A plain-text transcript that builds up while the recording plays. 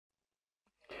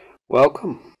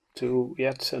Welcome to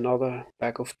yet another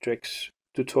bag of tricks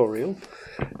tutorial.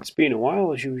 It's been a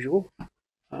while as usual.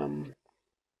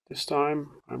 This time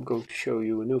I'm going to show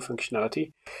you a new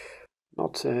functionality,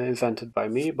 not invented by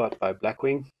me but by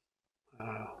Blackwing,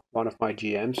 one of my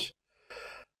GMs.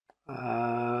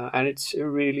 And it's a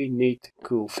really neat,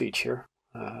 cool feature.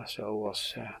 So I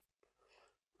was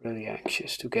really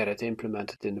anxious to get it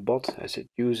implemented in the bot, as it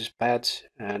uses pads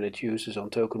and it uses on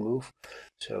token move,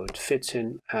 so it fits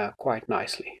in quite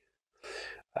nicely.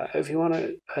 If you want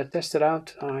to test it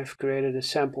out, I've created a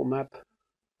sample map.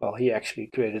 Well, he actually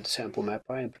created a sample map.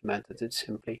 I implemented it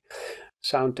simply.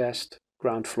 Sound test,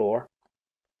 ground floor,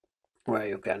 where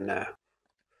you can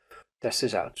test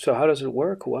this out. So how does it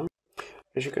work? Well,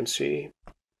 as you can see,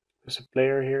 there's a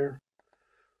player here.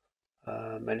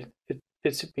 And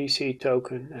it's a PC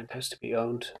token and it has to be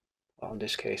owned, well, in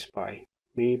this case by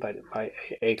me, by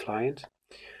a client.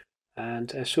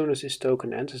 And as soon as this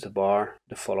token enters the bar,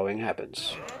 the following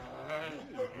happens.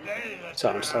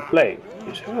 Sounds start playing.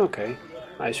 You say, okay,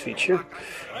 nice feature.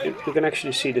 You can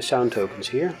actually see the sound tokens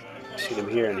here. You see them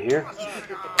here and here.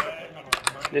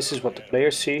 This is what the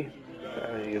players see.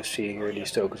 You'll see here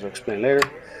these tokens, I'll explain later.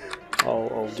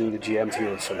 I'll do the GM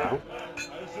viewer for now.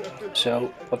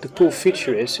 So what the cool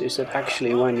feature is that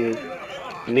actually when you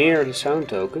near the sound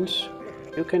tokens,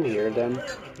 you can hear them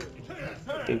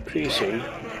increasing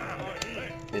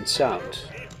in sound.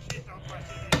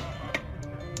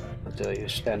 Until you're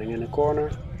standing in a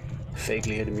corner,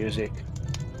 vaguely hear the music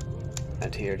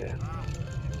and hear the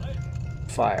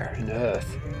fire in the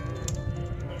earth.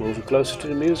 Moving closer to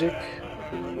the music,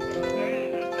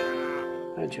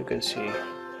 and you can see.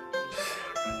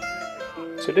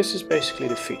 So this is basically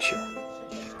the feature.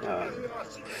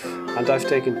 And I've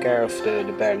taken care of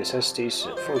the bare necessities.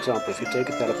 For example, if you take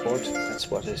a teleport,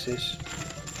 that's what this is.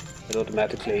 It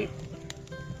automatically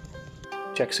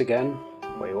checks again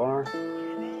where you are.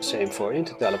 Same for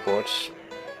into teleports.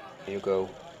 You go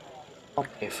up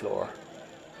a floor,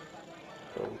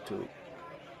 go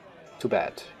to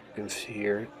bed. You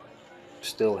can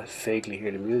still vaguely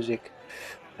hear the music,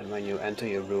 and when you enter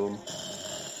your room,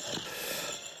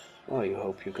 well, you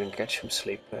hope you can catch some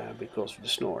sleep because of the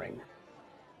snoring.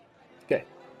 Okay,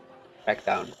 back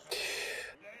down.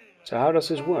 So how does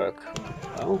this work?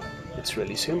 Well, it's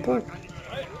really simple.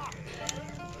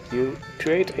 You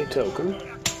create a token,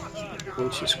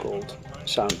 which is called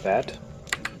SoundPad,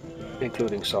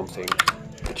 including something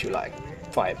that you like.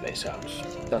 Fireplace sounds.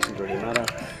 Doesn't really matter.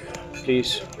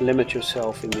 Please limit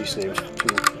yourself in these names to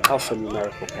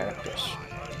alphanumerical characters.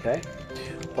 Okay?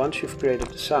 Once you've created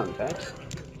the SoundPad,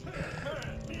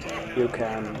 you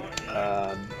can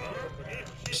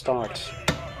start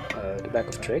the bag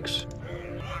of tricks.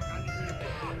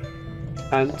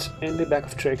 And in the bag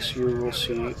of tricks you will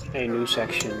see a new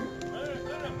section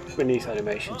beneath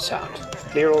animation sound.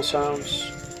 Clear all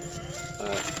sounds.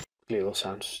 Clear all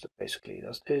sounds basically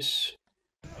does this.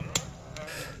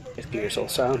 It clears all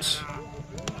sounds.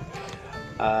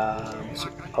 So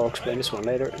I'll explain this one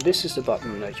later. This is the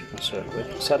button that you're concerned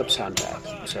with. Set up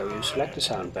SoundPad. So you select the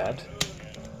SoundPad,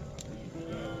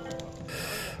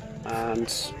 and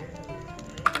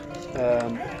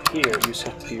here you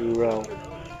set the URL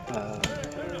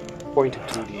pointing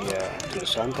to the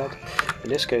SoundPad. In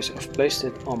this case, I've placed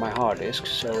it on my hard disk,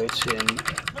 so it's in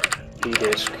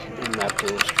disk, in map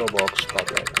tools, Dropbox,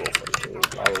 Spotlight, tool 42,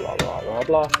 blah blah blah blah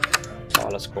blah. So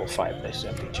let's call Fireplace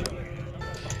MPG.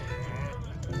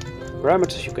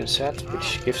 Parameters you can set,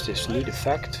 which gives this neat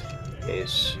effect,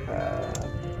 is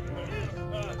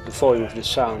the volume of the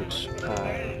sound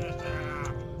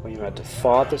when you're at the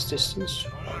farthest distance.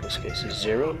 In this case is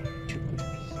 0, which you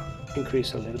could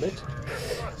increase a little bit.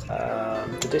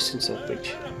 The distance at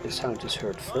which the sound is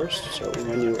heard first, so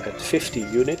when you're at 50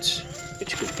 units,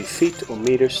 which could be feet or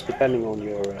meters depending on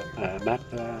your map,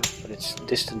 but it's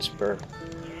distance per.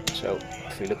 So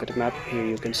if we look at the map here,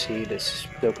 you can see this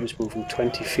token is moving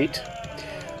 20 feet.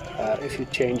 If you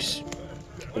change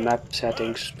the map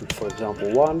settings to, for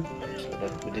example, 1, so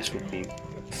that this would be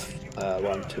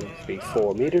 1, 2, 3,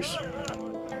 4 meters,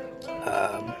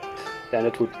 then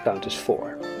it would count as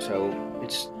 4. So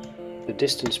it's the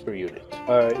distance per unit,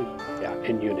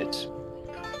 in units.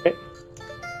 Okay,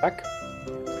 back.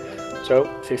 So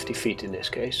 50 feet in this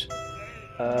case.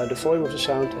 The volume of the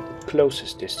sound at the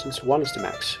closest distance, 1 is the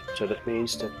max. So that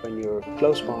means that when you're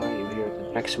close by, you hear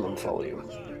the maximum volume.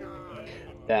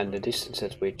 Then the distance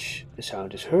at which the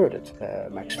sound is heard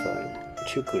at max volume,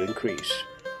 which you could increase.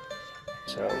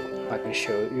 So I can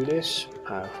show you this.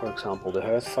 For example, the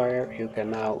hearth fire, you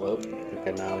can now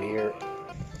hear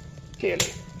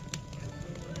clearly.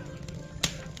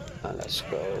 Let's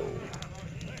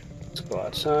go Go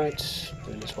outside,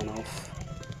 turn this one off.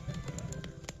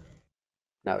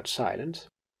 Now it's silent.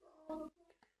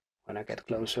 When I get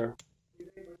closer,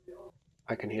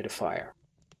 I can hear the fire.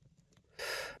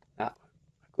 Now,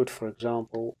 I could, for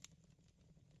example,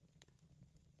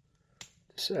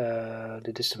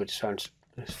 the distributed sounds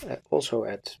also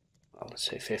at, well, let's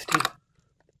say 50.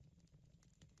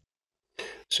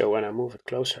 So when I move it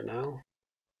closer now,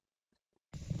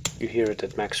 you hear it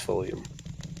at max volume.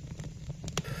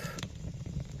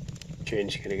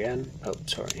 Changing it again, oh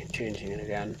sorry, changing it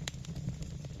again,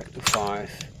 back to 5.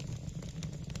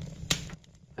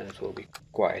 And it will be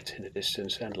quiet in the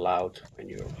distance and loud when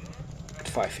you're at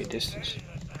 5 feet distance.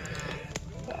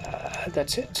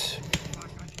 That's it.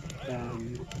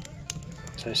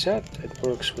 As I said, it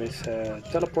works with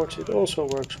teleports. It also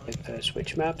works with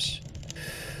switch maps.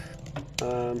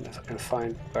 If I can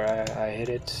find where I hit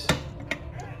it,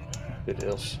 it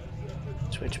is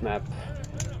switch map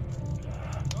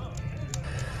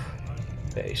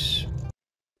base.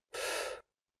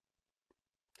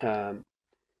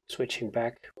 Switching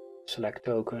back, select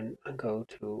token and go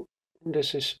to,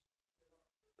 this is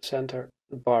center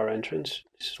bar entrance.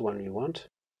 This is one you want.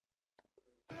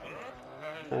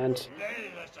 And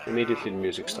immediately the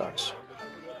music starts.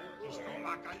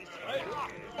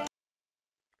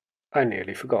 I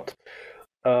nearly forgot.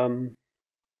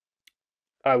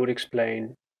 I would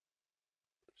explain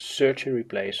search and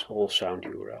replace all sound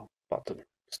URL button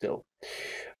still.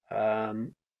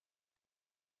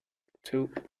 To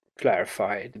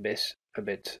clarify this a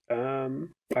bit,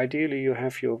 ideally you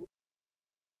have your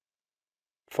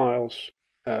files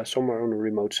somewhere on a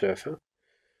remote server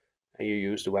and you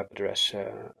use the web address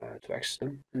to access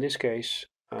them. In this case,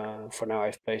 for now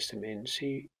I've placed them in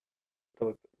C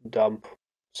dump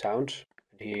sounds,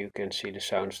 and here you can see the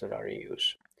sounds that are in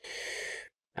use.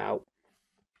 Now,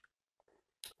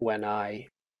 when I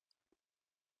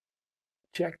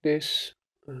check this,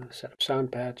 set up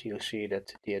SoundPad, you'll see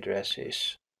that the address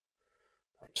is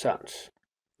sounds.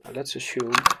 Now let's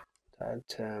assume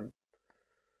that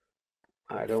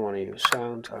I don't want to use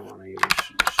sound, I want to use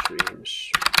streams.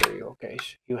 For your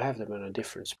case, you have them in a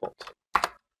different spot.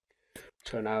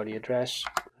 So now the address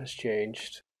has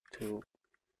changed to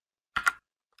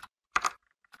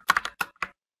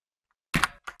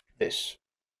this.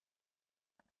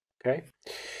 Okay.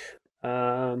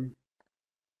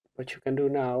 What you can do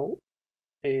now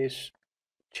is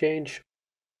change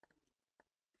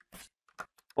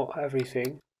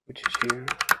everything, which is here.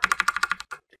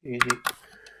 Easy.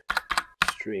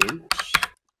 Streams.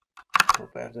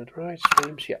 Hope I have that right.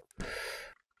 Streams, yeah.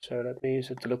 So that means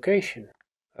that the location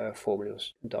formerly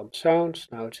was dump sounds,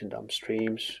 now it's in dump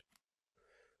streams.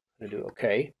 I do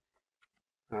OK.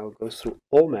 Now it goes through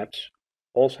all maps,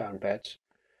 all SoundPads,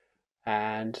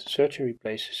 and search and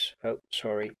replaces. Oh,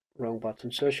 sorry, wrong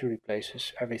button. Search and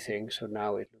replaces everything. So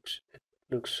now it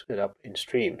looks it up in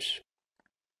streams.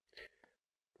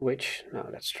 Which now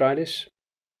let's try this.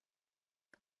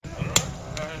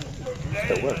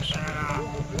 Still works.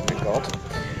 Thank God.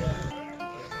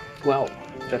 Well,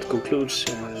 that concludes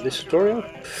this tutorial.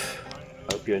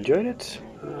 Hope you enjoyed it,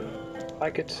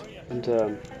 like it, and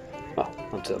well,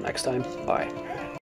 until next time, bye.